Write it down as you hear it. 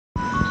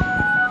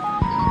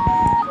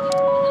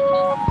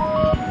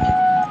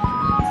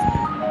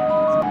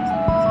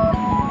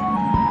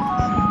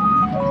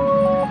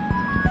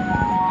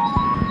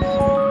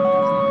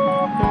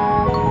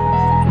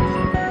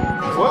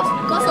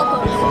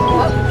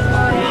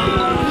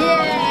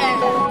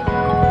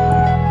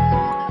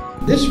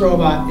this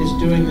robot is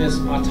doing this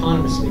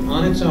autonomously,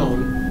 on its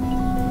own.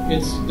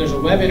 There's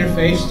a web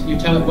interface. You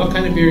tell it what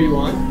kind of beer you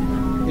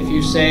want. If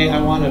you say, I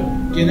want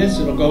a Guinness,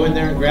 it'll go in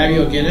there and grab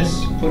you a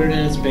Guinness, put it in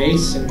its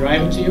base, and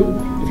drive it to you.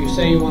 If you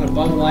say you want a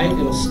Bud Light,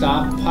 it'll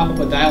stop, pop up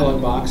a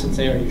dialog box and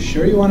say, are you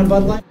sure you want a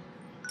Bud Light?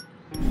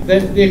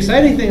 The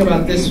exciting thing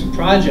about this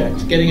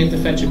project, getting it to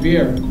fetch a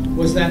beer,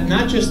 was that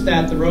not just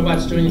that the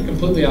robot's doing it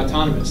completely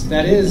autonomous.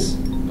 That is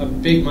a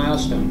big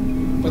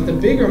milestone. But the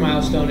bigger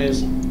milestone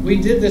is we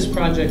did this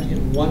project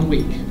in 1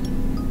 week.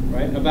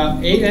 Right?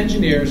 About 8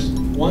 engineers,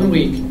 1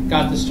 week,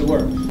 got this to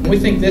work. We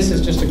think this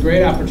is just a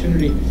great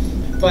opportunity,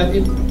 but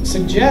it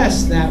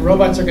suggests that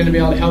robots are going to be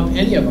able to help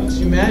any of us.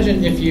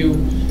 Imagine if you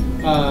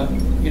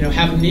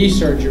have knee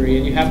surgery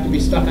and you have to be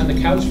stuck on the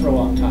couch for a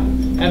long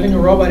time. Having a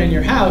robot in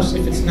your house,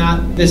 if it's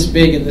not this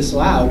big and this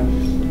loud,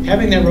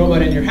 having that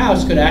robot in your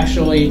house could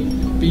actually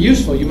be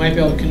useful. You might be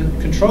able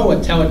to control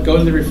it, tell it, go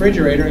to the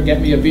refrigerator and get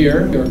me a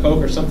beer or a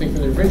Coke or something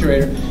from the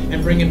refrigerator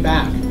and bring it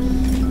back.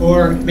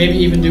 Or maybe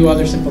even do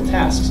other simple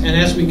tasks. And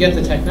as we get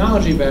the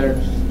technology better,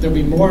 there'll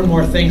be more and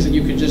more things that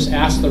you can just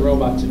ask the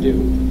robot to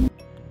do.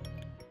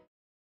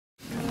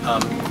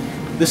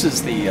 This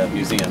is the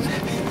museum.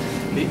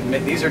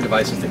 These are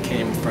devices that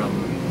came from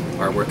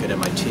our work at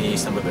MIT.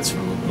 Some of it's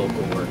from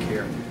local work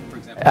here. For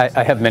example,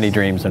 I have many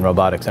dreams in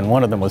robotics, and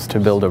one of them was to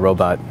build a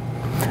robot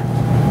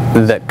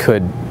that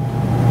could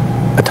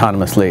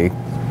autonomously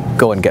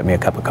go and get me a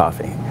cup of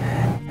coffee.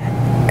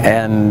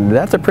 And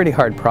that's a pretty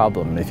hard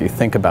problem if you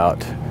think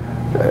about,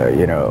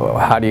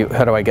 how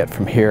do I get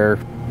from here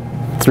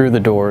through the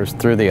doors,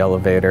 through the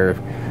elevator,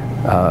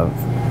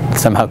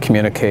 somehow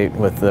communicate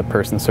with the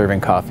person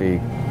serving coffee,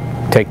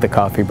 take the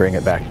coffee, bring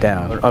it back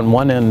down. On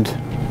one end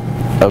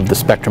of the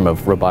spectrum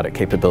of robotic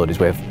capabilities,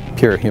 we have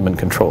pure human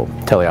control,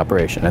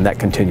 teleoperation, and that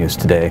continues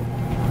today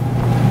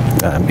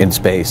in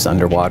space,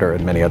 underwater,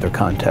 and many other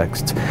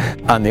contexts.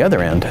 On the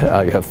other end,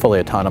 you have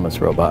fully autonomous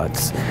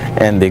robots,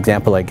 and the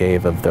example I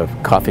gave of the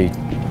coffee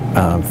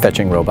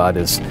fetching robot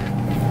is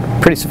a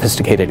pretty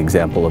sophisticated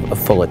example of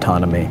full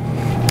autonomy.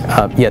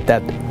 Yet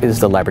that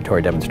is the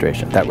laboratory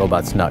demonstration. That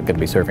robot's not going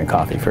to be serving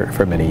coffee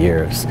for many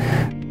years.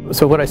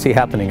 So what I see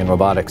happening in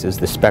robotics is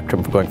the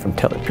spectrum going from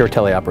pure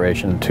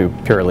teleoperation to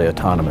purely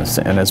autonomous.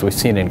 And as we've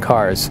seen in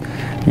cars,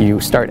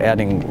 you start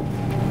adding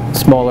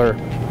smaller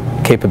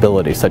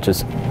capabilities, such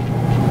as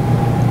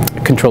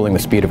controlling the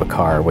speed of a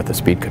car with a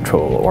speed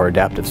control, or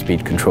adaptive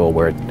speed control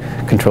where it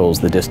controls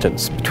the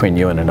distance between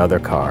you and another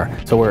car.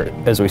 So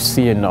as we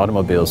see in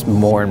automobiles,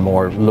 more and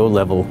more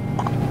low-level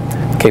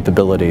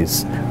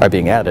capabilities are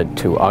being added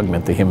to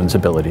augment the human's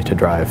ability to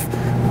drive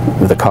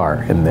the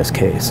car in this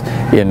case.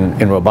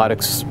 In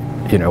robotics,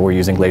 we're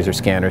using laser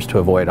scanners to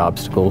avoid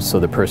obstacles, so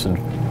the person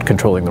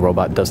controlling the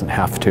robot doesn't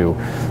have to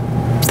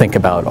think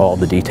about all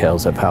the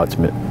details of how it's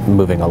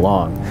moving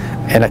along.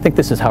 And I think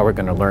this is how we're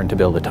going to learn to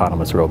build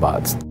autonomous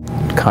robots,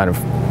 kind of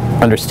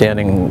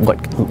understanding what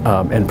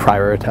and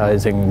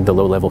prioritizing the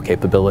low-level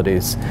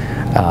capabilities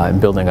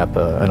and building up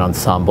an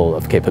ensemble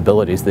of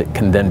capabilities that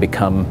can then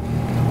become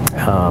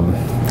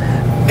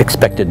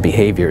expected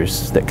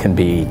behaviors that can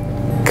be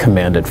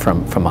commanded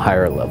from a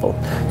higher level.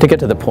 To get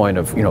to the point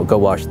of, go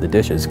wash the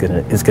dishes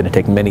is going to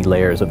take many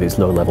layers of these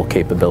low-level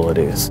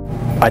capabilities.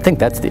 I think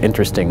that's the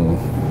interesting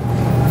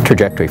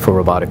trajectory for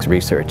robotics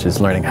research, is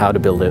learning how to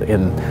build it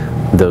in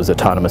those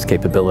autonomous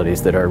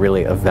capabilities that are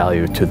really of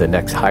value to the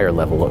next higher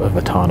level of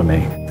autonomy.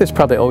 There's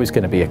probably always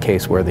going to be a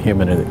case where the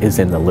human is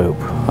in the loop.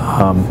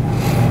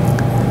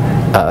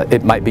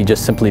 It might be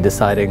just simply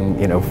deciding,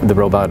 the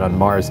robot on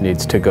Mars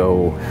needs to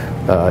go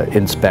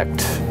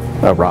inspect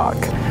a rock,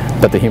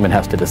 but the human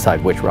has to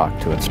decide which rock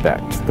to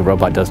inspect. The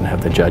robot doesn't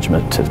have the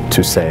judgment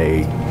to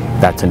say,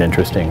 that's an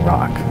interesting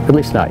rock, at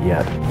least not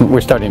yet.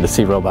 We're starting to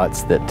see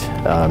robots that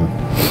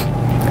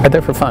are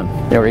there for fun,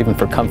 or even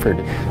for comfort.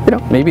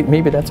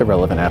 Maybe that's a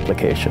relevant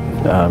application.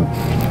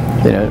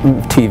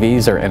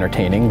 TVs are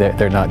entertaining.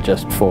 They're not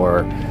just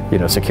for,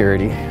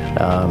 security.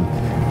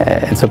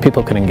 And so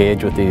people can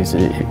engage with these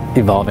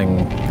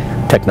evolving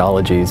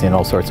technologies in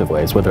all sorts of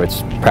ways, whether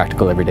it's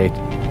practical everyday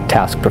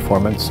task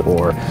performance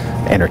or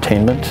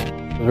entertainment.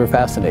 We're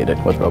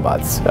fascinated with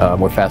robots.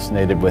 We're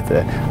fascinated with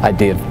the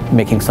idea of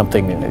making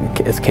something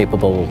as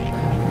capable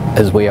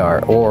as we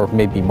are, or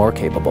maybe more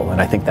capable,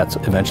 and I think that's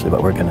eventually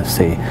what we're going to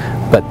see.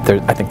 But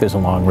I think there's a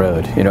long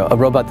road. A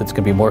robot that's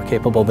going to be more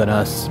capable than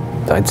us,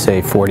 I'd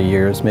say 40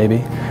 years maybe.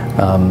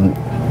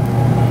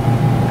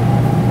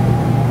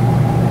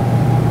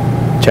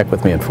 Check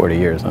with me in 40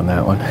 years on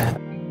that one.